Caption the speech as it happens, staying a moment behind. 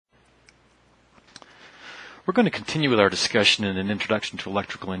We're going to continue with our discussion in an introduction to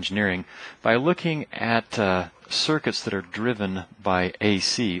electrical engineering by looking at circuits that are driven by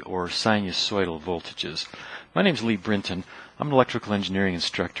AC, or sinusoidal voltages. My name is Lee Brinton. I'm an electrical engineering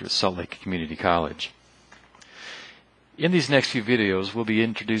instructor at Salt Lake Community College. In these next few videos, we'll be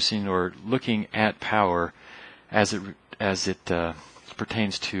introducing or looking at power as it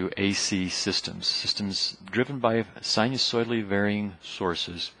pertains to AC systems driven by sinusoidally varying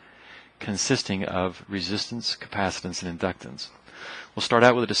sources consisting of resistance, capacitance, and inductance. We'll start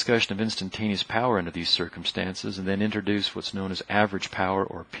out with a discussion of instantaneous power under these circumstances and then introduce what's known as average power,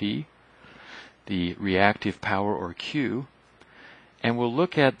 or P, the reactive power, or Q, and we'll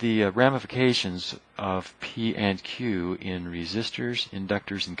look at the ramifications of P and Q in resistors,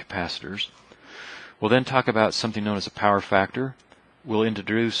 inductors, and capacitors. We'll then talk about something known as a power factor. We'll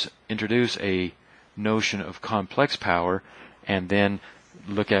introduce a notion of complex power, and then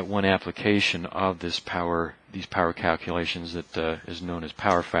look at one application of these power calculations that is known as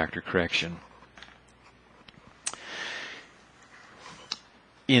power factor correction.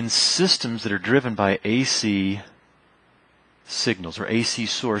 In systems that are driven by AC signals or AC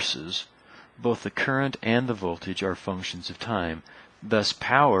sources, both the current and the voltage are functions of time. Thus,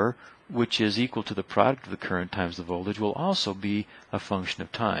 power, which is equal to the product of the current times the voltage, will also be a function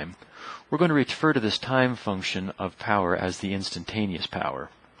of time. We're going to refer to this time function of power as the instantaneous power.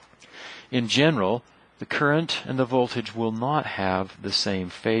 In general, the current and the voltage will not have the same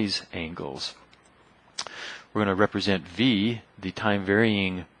phase angles. We're going to represent V, the time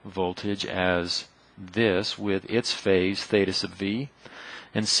varying voltage, as this with its phase theta sub V,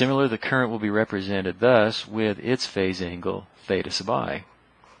 and similarly the current will be represented thus with its phase angle theta sub I.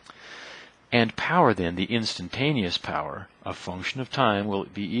 And power then, the instantaneous power, a function of time, will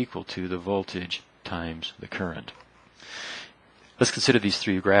be equal to the voltage times the current. Let's consider these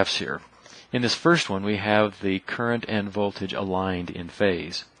three graphs here. In this first one, we have the current and voltage aligned in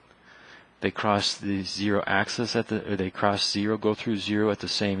phase. They cross the zero axis go through zero at the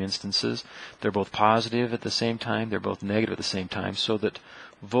same instances. They're both positive at the same time. They're both negative at the same time, so that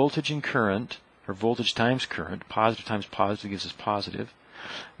voltage and current, or voltage times current, positive times positive gives us positive.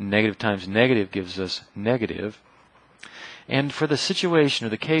 Negative times negative gives us negative. And for the situation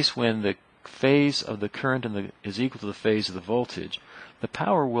or the case when the phase of the current is equal to the phase of the voltage, the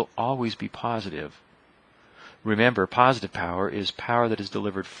power will always be positive. Remember, positive power is power that is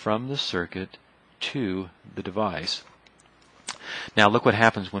delivered from the circuit to the device. Now look what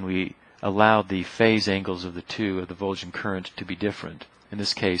happens when we allow the phase angles of the voltage and current, to be different. In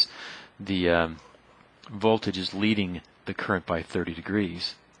this case, the voltage is leading the current by 30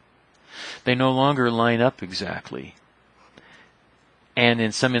 degrees. They no longer line up exactly. And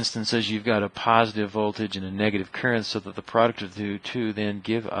in some instances you've got a positive voltage and a negative current, so that the product of the two then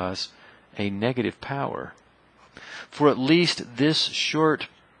give us a negative power. For at least this short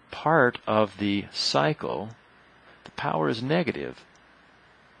part of the cycle, the power is negative.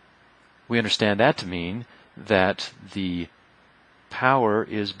 We understand that to mean that the power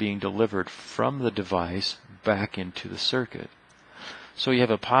is being delivered from the device back into the circuit. So you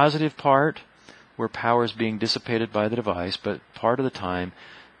have a positive part where power is being dissipated by the device, but part of the time,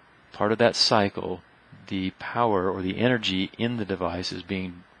 part of that cycle, the power or the energy in the device is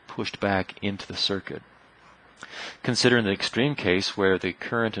being pushed back into the circuit. Consider in the extreme case where the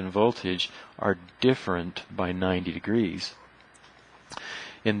current and voltage are different by 90 degrees.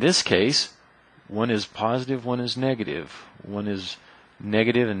 In this case, one is positive, one is negative. One is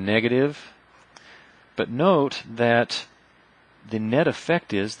negative and negative. But note that the net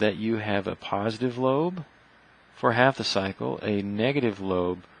effect is that you have a positive lobe for half the cycle, a negative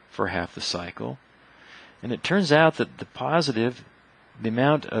lobe for half the cycle. And it turns out that the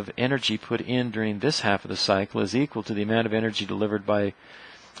amount of energy put in during this half of the cycle is equal to the amount of energy delivered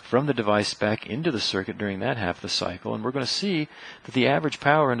from the device back into the circuit during that half of the cycle. And we're going to see that the average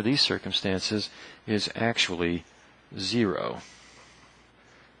power under these circumstances is actually zero.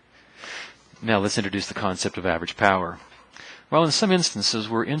 Now let's introduce the concept of average power. Well, in some instances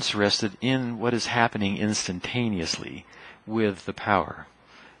we're interested in what is happening instantaneously with the power,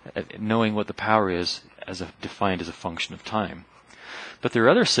 knowing what the power is defined as a function of time. But there are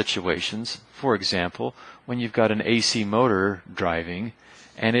other situations, for example, when you've got an AC motor driving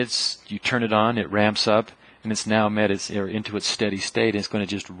and you turn it on, it ramps up, and it's now into its steady state, and it's going to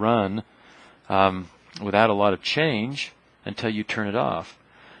just run without a lot of change until you turn it off.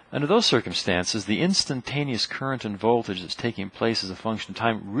 Under those circumstances, the instantaneous current and voltage that's taking place as a function of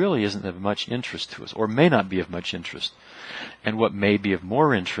time really isn't of much interest to us, or may not be of much interest. And what may be of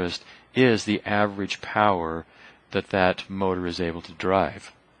more interest is the average power that motor is able to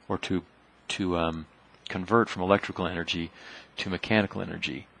drive or to convert from electrical energy to mechanical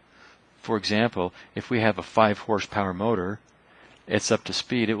energy. For example, if we have a 5 horsepower motor, it's up to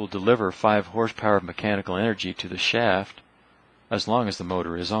speed, it will deliver 5 horsepower of mechanical energy to the shaft as long as the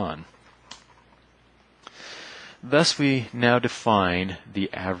motor is on. Thus we now define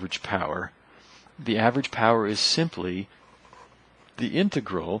the average power. The average power is simply the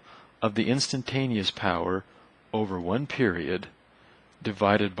integral of the instantaneous power over one period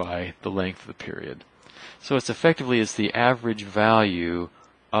divided by the length of the period. So it's the average value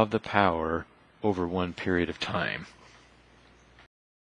of the power over one period of time.